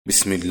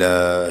بسم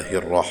الله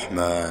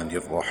الرحمن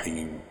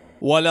الرحيم.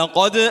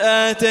 ولقد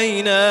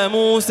آتينا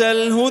موسى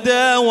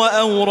الهدى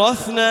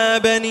وأورثنا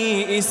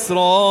بني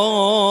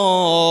إسرائيل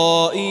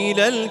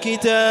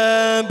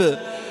الكتاب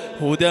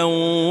هدى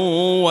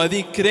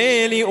وذكر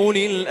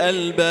لأولي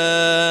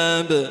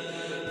الألباب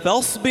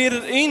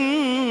فاصبر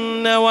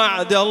إن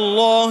وعد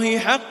الله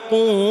حق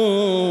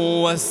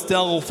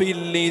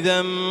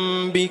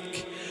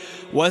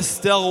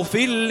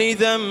واستغفر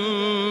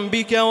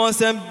لذنبك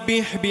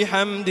وسبح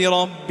بحمد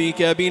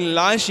ربك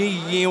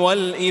بالعشي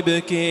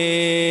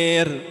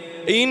والإبكار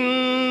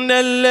إن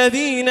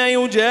الذين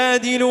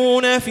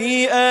يجادلون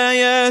في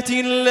آيات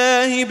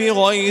الله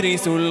بغير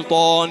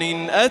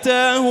سلطان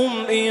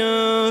أتاهم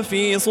إن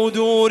في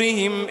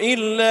صدورهم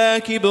إلا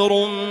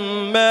كبر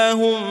ما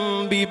هم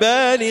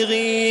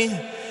ببالغيه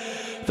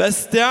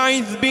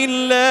فاستعذ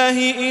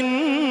بالله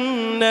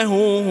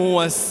إنه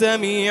هو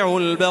السميع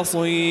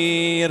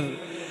البصير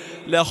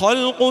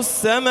لخلق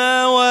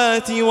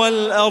السماوات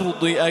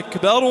والأرض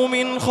أكبر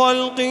من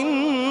خلق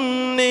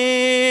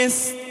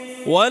الناس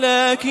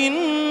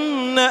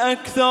ولكن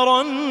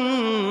أكثر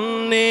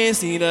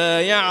الناس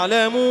لا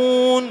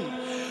يعلمون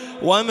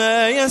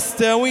وما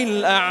يستوي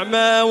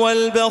الأعمى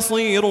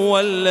والبصير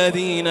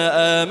والذين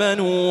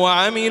آمنوا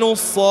وعملوا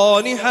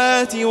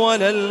الصالحات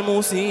ولا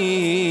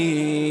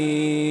المسيء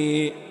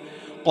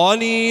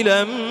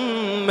قليلا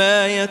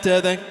ما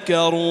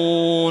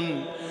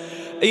يتذكرون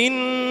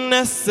إن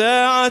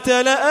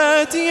الساعة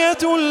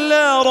لآتية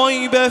لا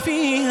ريب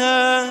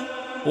فيها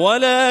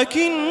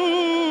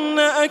ولكن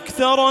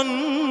أكثر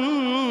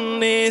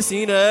الناس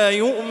لا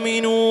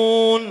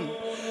يؤمنون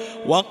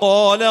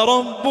وقال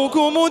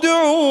ربكم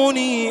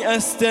ادعوني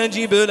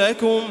أستجب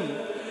لكم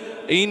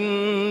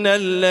إن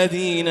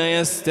الذين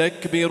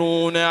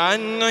يستكبرون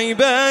عن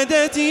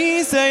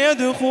عبادتي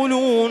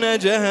سيدخلون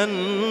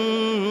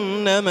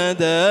جهنم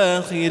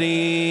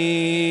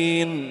داخرين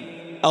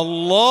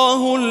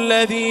الله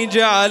الذي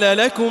جعل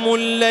لكم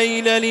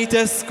الليل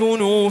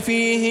لتسكنوا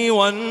فيه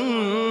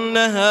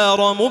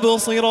والنهار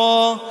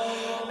مبصرا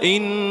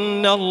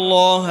إن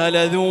الله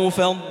لذو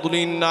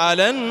فضل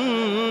على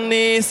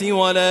الناس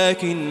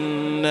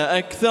ولكن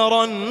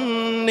أكثر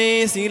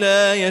الناس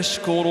لا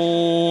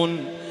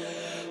يشكرون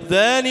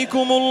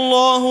ذلكم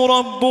الله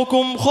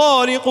ربكم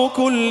خالق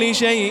كل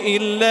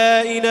شيء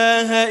لا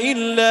إله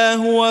إلا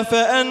هو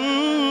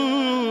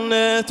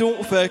فأنى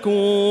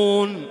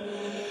تؤفكون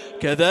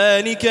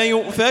كذلك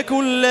يؤفك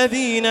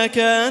الذين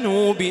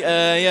كانوا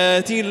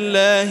بآيات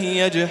الله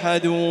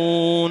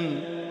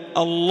يجحدون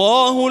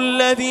الله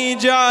الذي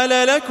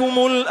جعل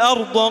لكم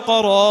الأرض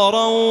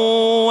قرارا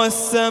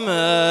والسماء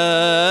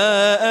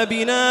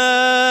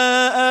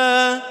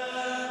بناء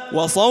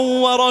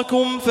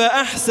وصوركم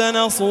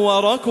فأحسن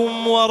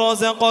صوركم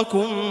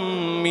ورزقكم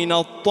من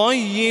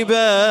الطيبات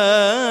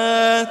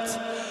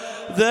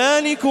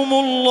ذلكم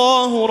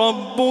الله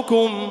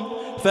ربكم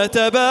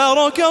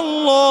فتبارك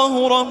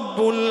الله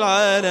رب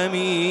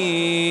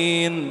العالمين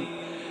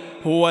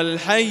هو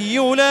الحي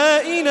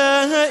لا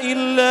إله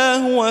إلا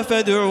هو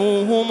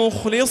فادعوه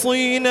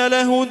مخلصين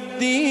له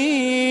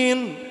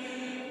الدين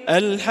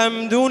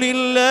الحمد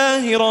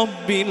لله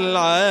رب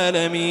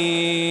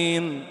العالمين.